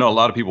I know a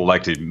lot of people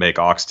like to make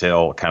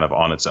oxtail kind of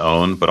on its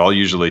own, but I'll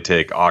usually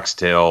take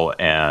oxtail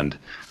and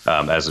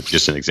as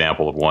just an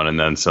example of one, and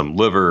then some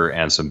liver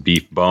and some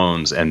beef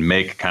bones, and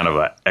make kind of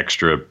a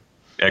extra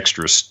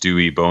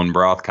stewy bone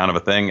broth kind of a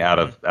thing out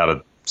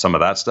of some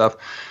of that stuff.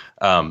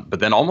 But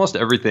then almost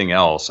everything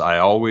else, I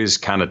always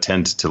kind of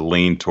tend to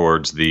lean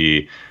towards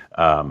the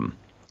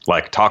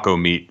like taco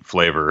meat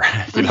flavor.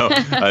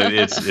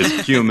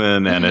 It's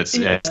cumin and it's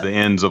the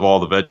ends of all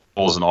the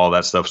vegetables and all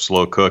that stuff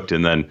slow cooked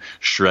and then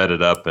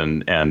shredded up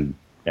and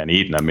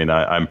eaten. I mean,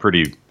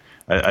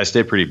 I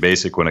stay pretty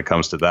basic when it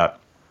comes to that.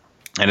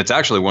 And it's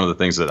actually one of the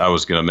things that I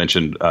was going to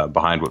mention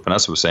behind what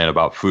Vanessa was saying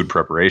about food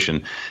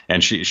preparation.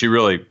 And she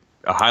really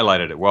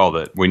highlighted it well,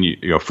 that when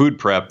food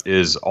prep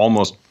is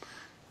almost,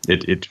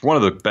 it's one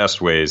of the best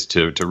ways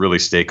to really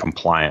stay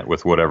compliant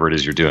with whatever it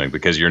is you're doing,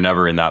 because you're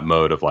never in that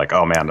mode of like,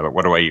 oh man,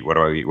 what do I eat?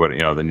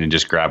 Then you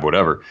just grab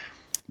whatever.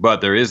 But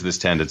there is this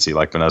tendency,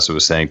 like Vanessa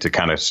was saying, to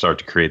kind of start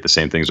to create the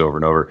same things over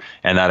and over.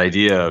 And that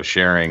idea of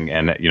sharing,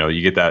 and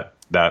you get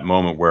that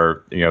moment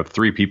where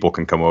 3 people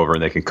can come over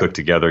and they can cook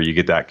together. You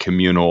get that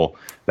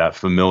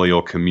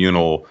familial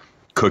communal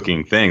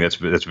cooking thing that's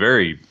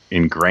very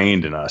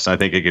ingrained in us. And I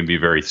think it can be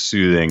very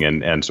soothing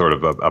and sort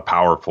of a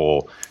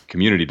powerful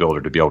community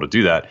builder to be able to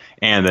do that.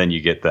 And then you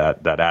get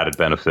that added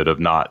benefit of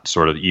not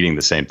sort of eating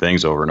the same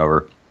things over and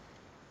over.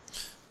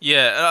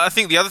 Yeah, I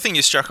think the other thing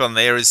you struck on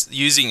there is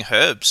using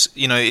herbs.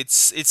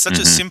 It's such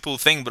a simple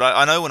thing, but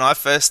I know when I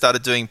first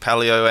started doing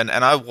paleo and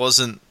I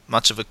wasn't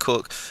much of a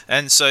cook,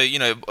 and so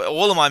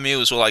all of my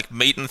meals were like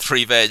meat and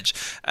 3 veg,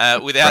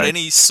 without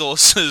any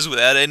sauces,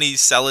 without any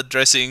salad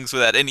dressings,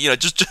 without any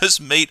just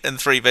meat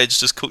and 3 veg,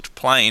 just cooked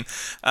plain.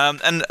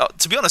 And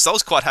to be honest, I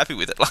was quite happy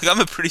with it. Like,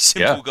 I'm a pretty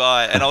simple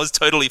guy, and I was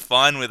totally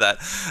fine with that.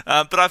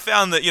 But I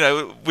found that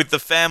with the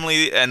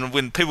family and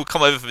when people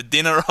come over for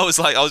dinner, I was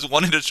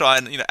wanting to try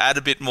and add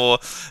a bit more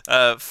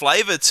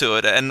flavor to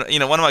it. And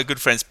one of my good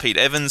friends, Pete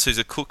Evans, who's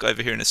a cook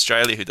over here in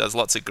Australia, who does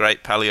lots of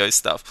great paleo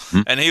stuff,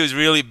 and he was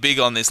really big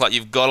on this. Like,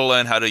 you've got to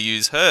learn how to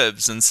use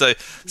herbs, and so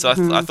I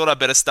thought I'd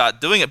better start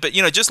doing it. But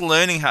just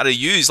learning how to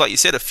use, like you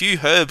said, a few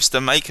herbs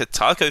to make a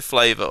taco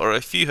flavor, or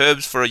a few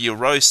herbs for your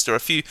roast, or a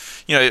few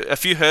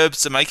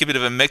herbs to make a bit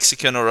of a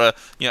Mexican or a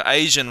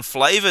Asian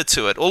flavor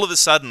to it. All of a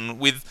sudden,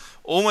 with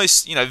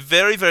almost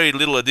very, very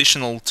little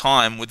additional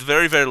time, with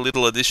very, very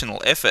little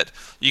additional effort,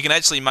 you can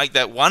actually make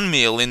that one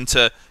meal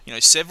into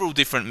several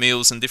different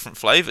meals and different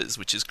flavors,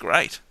 which is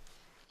great.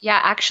 Yeah,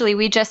 actually,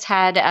 we just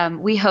had,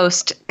 we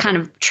host kind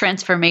of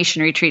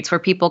transformation retreats where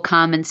people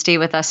come and stay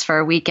with us for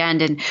a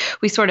weekend, and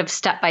we sort of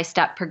step by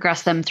step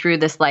progress them through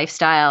this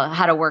lifestyle,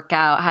 how to work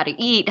out, how to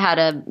eat, how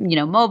to,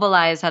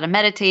 mobilize, how to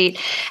meditate.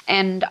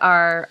 And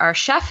our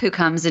chef who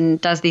comes and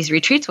does these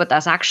retreats with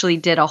us actually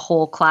did a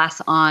whole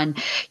class on,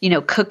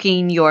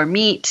 cooking your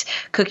meat,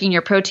 cooking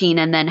your protein,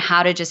 and then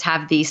how to just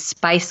have these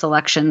spice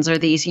selections or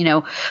these,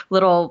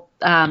 little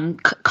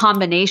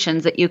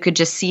combinations that you could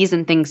just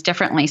season things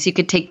differently. So you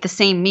could take the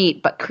same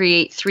meat, but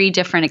create 3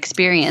 different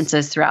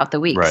experiences throughout the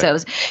week. Right. So it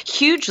was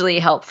hugely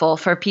helpful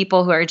for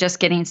people who are just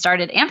getting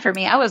started. And for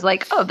me, I was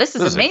like, oh, this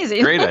is amazing.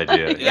 A great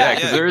idea. Yeah.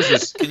 Because there is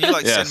this. Can you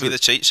send me the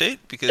cheat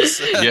sheet? Because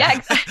yeah,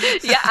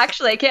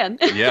 actually I can.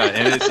 Yeah.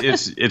 And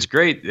it's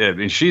great. I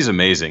mean, she's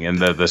amazing. And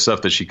the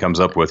stuff that she comes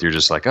up with, you're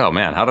just like, oh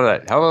man, how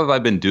have I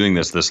been doing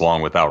this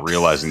long without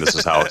realizing this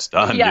is how it's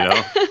done?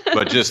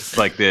 But just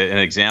like an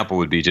example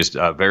would be just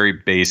very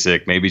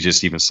basic, maybe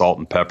just even salt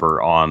and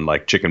pepper on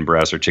like chicken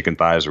breasts or chicken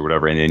thighs or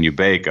whatever, and then you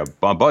bake a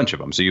bunch of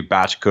them. So you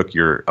batch cook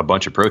a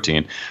bunch of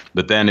protein.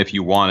 But then if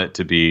you want it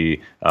to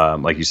be,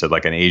 like you said,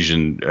 like an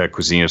Asian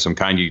cuisine of some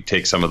kind, you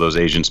take some of those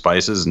Asian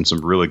spices and some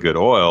really good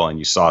oil, and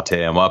you saute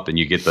them up, and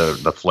you get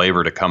the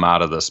flavor to come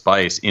out of the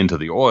spice into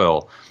the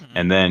oil,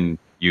 and then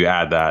you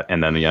add that,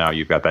 and then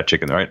you've got that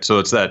chicken, right? So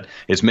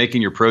it's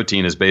making your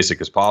protein as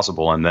basic as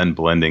possible, and then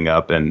blending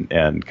up and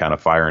kind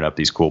of firing up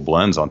these cool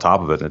blends on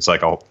top of it. And it's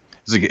like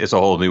it's a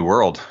whole new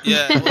world.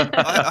 Yeah, well,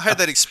 I had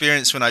that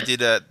experience when I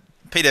did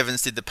Pete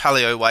Evans did the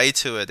Paleo Way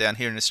tour down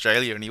here in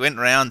Australia, and he went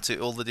around to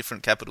all the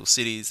different capital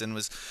cities and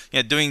was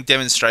doing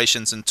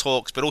demonstrations and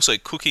talks, but also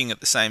cooking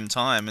at the same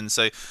time. And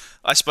so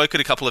I spoke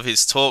at a couple of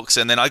his talks,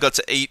 and then I got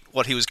to eat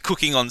what he was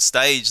cooking on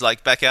stage,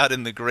 like back out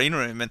in the green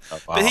room. And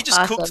but he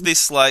just cooked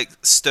this like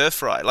stir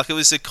fry, like it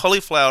was a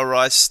cauliflower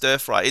rice stir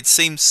fry. It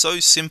seemed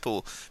so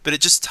simple, but it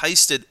just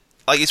tasted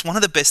like it's one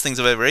of the best things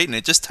I've ever eaten.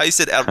 It just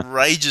tasted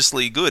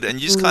outrageously good, and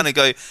you just kind of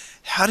go,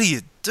 how do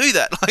you do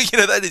that? Like,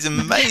 that is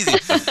amazing.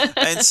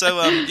 And so,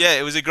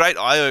 it was a great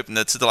eye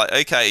opener to like,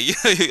 okay,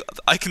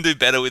 I can do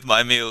better with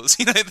my meals.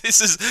 This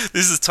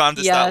is time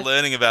to start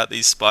learning about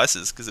these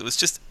spices, because it was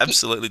just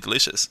absolutely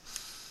delicious.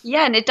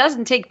 Yeah, and it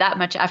doesn't take that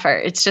much effort.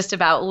 It's just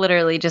about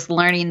literally just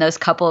learning those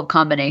couple of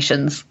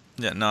combinations.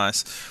 Yeah,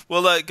 nice.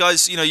 Well,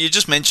 guys, you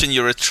just mentioned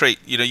your retreat.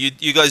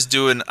 You guys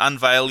do an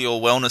Unveil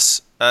Your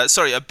Wellness,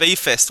 a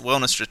B-Fest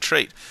wellness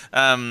retreat.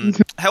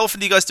 How often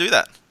do you guys do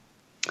that?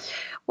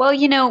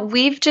 Well,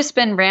 we've just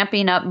been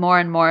ramping up more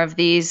and more of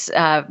these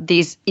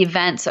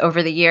events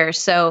over the years.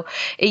 So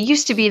it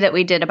used to be that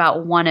we did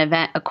about 1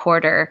 event a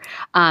quarter,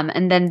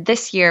 and then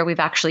this year we've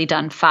actually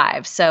done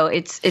 5. So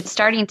it's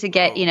starting to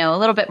get a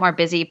little bit more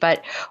busy.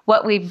 But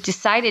what we've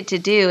decided to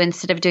do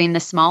instead of doing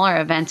the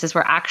smaller events is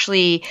we're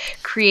actually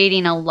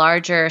creating a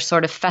larger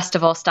sort of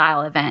festival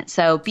style event.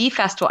 So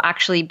B-Fest will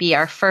actually be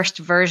our first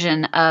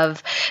version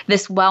of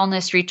this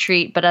wellness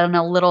retreat, but on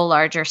a little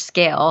larger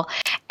scale.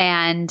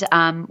 And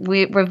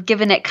we're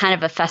given it kind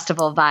of a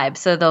festival vibe.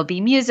 So there'll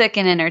be music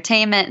and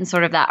entertainment and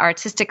sort of that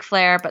artistic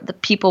flair, but the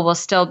people will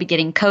still be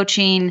getting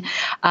coaching.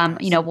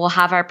 We'll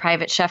have our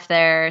private chef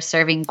there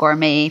serving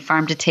gourmet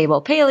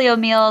farm-to-table paleo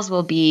meals.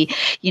 We'll be,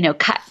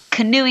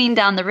 canoeing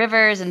down the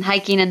rivers and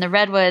hiking in the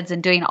redwoods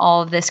and doing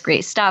all of this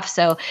great stuff.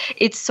 So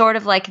it's sort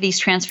of like these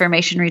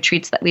transformation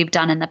retreats that we've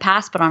done in the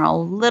past, but on a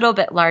little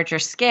bit larger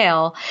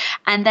scale.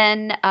 And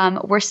then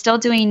we're still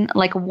doing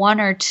like 1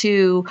 or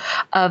 2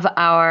 of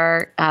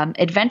our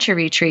adventure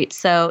retreats.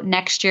 So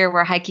next year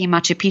we're hiking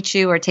Machu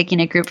Picchu. We're taking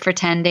a group for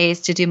 10 days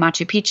to do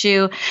Machu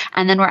Picchu.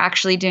 And then we're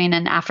actually doing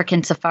an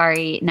African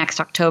safari next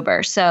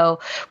October. So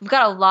we've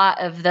got a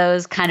lot of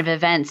those kind of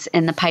events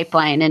in the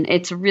pipeline. And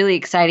it's really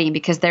exciting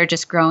because they're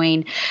just growing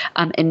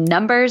in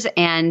numbers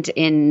and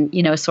in,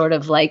 sort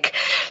of like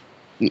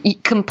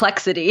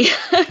complexity.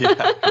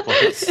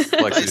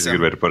 Complexity is a good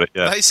way to put it.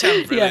 Yeah. They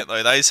sound brilliant,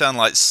 though. They sound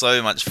like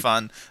so much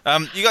fun.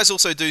 You guys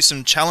also do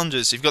some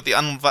challenges. You've got the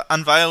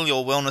Unveil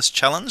Your Wellness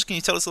Challenge. Can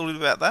you tell us a little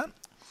bit about that?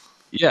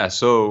 Yeah.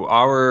 So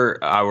our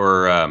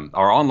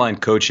online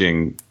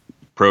coaching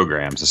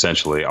programs,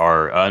 essentially,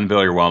 our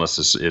Unveil Your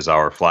Wellness is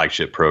our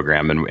flagship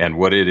program. And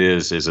what it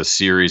is a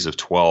series of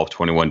 12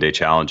 21-day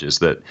challenges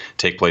that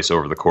take place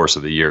over the course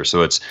of the year.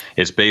 So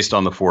it's based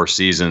on the 4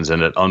 seasons,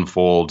 and it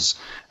unfolds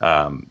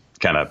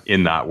kind of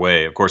in that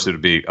way. Of course, it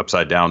would be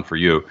upside down for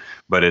you,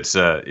 but it's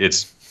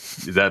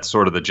that's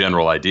sort of the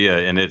general idea.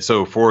 And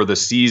so for the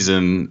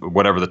season,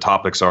 whatever the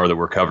topics are that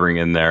we're covering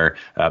in there,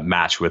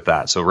 match with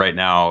that. So right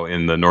now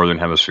in the Northern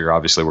Hemisphere,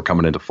 obviously we're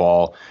coming into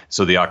fall.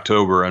 So the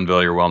October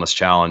Unveil Your Wellness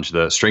Challenge,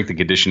 the strength and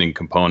conditioning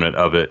component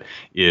of it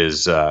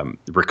is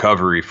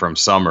recovery from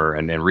summer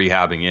and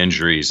rehabbing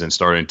injuries and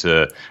starting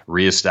to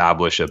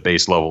reestablish a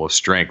base level of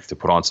strength to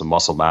put on some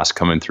muscle mass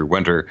coming through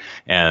winter.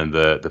 And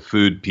the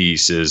food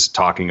piece is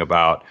talking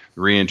about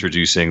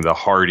reintroducing the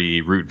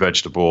hearty root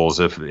vegetables,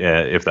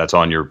 if that's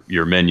on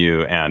your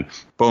menu, and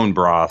bone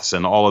broths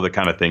and all of the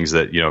kind of things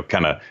that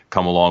kind of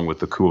come along with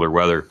the cooler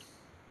weather.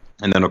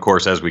 And then, of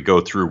course, as we go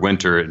through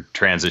winter and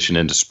transition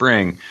into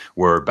spring,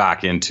 we're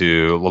back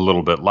into a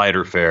little bit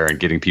lighter fare and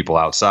getting people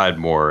outside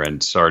more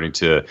and starting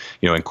to,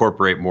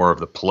 incorporate more of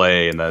the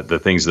play and the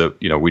things that,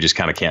 we just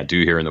kind of can't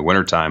do here in the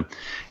wintertime.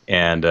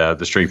 And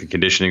the strength and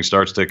conditioning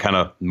starts to kind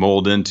of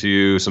mold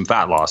into some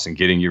fat loss and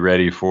getting you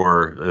ready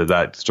for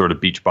that sort of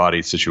beach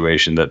body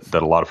situation that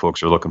a lot of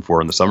folks are looking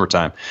for in the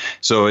summertime.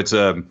 So it's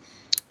a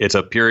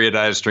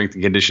periodized strength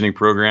and conditioning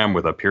program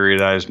with a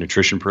periodized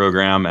nutrition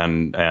program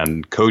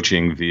and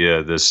coaching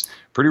via this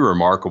pretty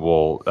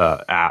remarkable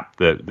app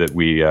that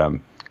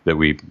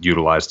we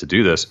utilize to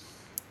do this.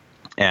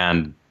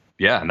 And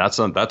that's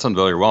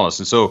Unveil Your Wellness.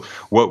 And so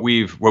what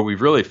we've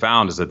really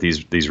found is that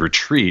these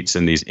retreats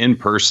and these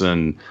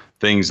in-person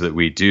things that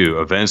we do,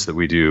 events that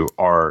we do,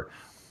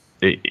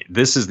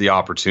 this is the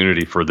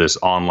opportunity for this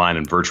online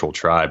and virtual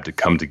tribe to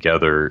come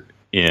together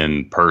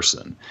in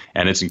person.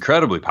 And it's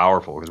incredibly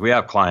powerful because we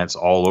have clients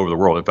all over the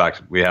world. In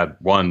fact, we had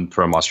one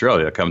from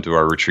Australia come to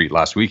our retreat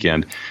last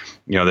weekend.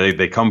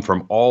 They come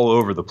from all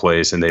over the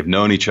place and they've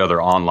known each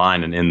other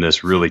online and in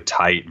this really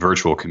tight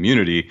virtual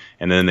community.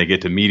 And then they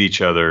get to meet each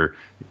other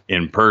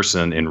in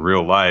person in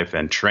real life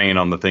and train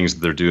on the things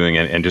that they're doing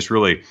and just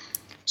really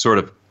sort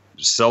of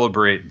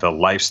celebrate the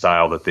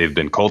lifestyle that they've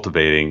been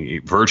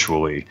cultivating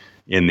virtually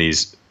in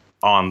these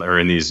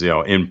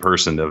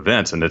in-person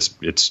events. And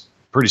it's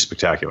pretty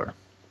spectacular.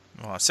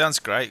 Oh, sounds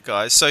great,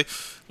 guys. So,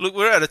 look,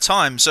 we're out of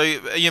time. So,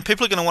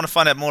 people are going to want to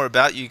find out more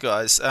about you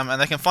guys,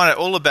 and they can find out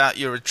all about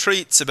your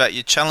retreats, about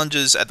your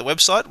challenges at the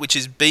website, which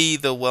is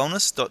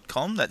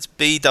BeTheWellness.com. That's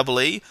BEE,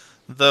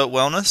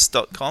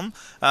 thewellness.com.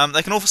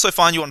 They can also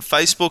find you on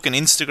Facebook and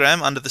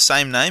Instagram under the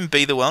same name,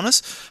 Be The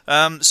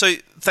Wellness. So,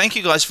 thank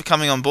you guys for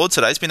coming on board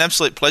today. It's been an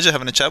absolute pleasure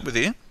having a chat with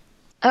you.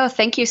 Oh,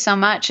 thank you so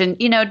much. And,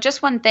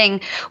 just one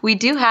thing, we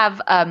do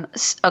have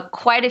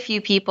quite a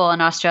few people in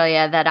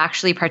Australia that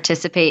actually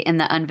participate in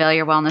the Unveil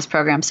Your Wellness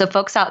program. So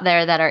folks out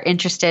there that are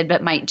interested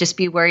but might just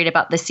be worried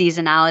about the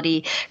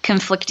seasonality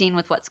conflicting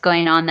with what's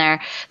going on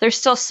there, there's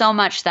still so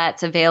much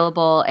that's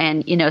available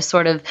and,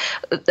 sort of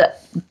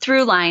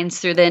through lines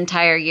through the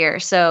entire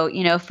year. So,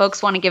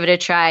 folks want to give it a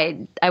try.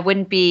 I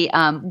wouldn't be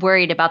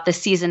worried about the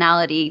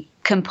seasonality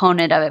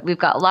component of it. We've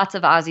got lots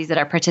of Aussies that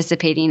are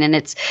participating, and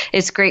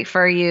it's great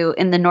for you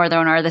in the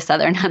northern or the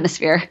southern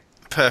hemisphere.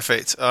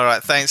 Perfect. All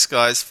right. Thanks,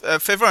 guys.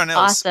 For everyone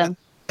else, awesome.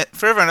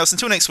 For everyone else,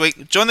 until next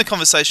week, join the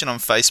conversation on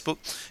Facebook,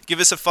 give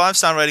us a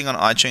 5-star rating on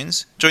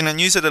iTunes, join our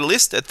newsletter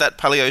list at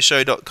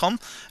thatpaleoshow.com,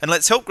 and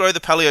let's help grow the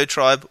paleo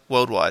tribe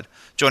worldwide.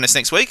 Join us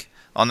next week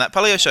on That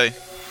Paleo Show.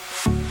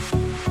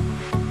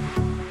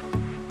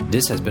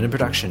 This has been a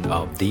production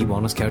of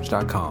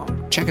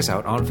TheWellnessCouch.com. Check us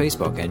out on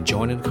Facebook and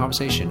join in the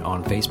conversation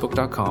on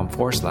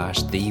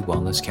Facebook.com/The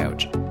Wellness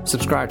Couch.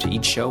 Subscribe to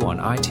each show on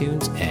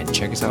iTunes and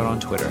check us out on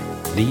Twitter.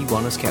 The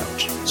Wellness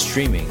Couch,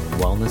 streaming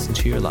wellness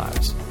into your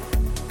lives.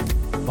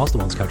 Whilst the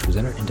Wellness Couch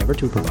presenter endeavor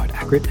to provide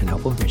accurate and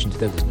helpful information to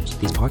their listeners,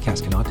 these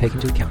podcasts cannot take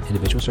into account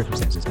individual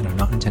circumstances and are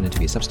not intended to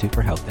be a substitute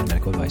for health and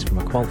medical advice from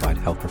a qualified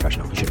health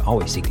professional. You should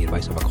always seek the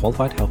advice of a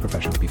qualified health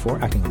professional before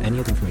acting on any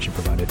of the information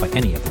provided by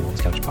any of the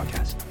Wellness Couch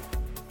podcasts.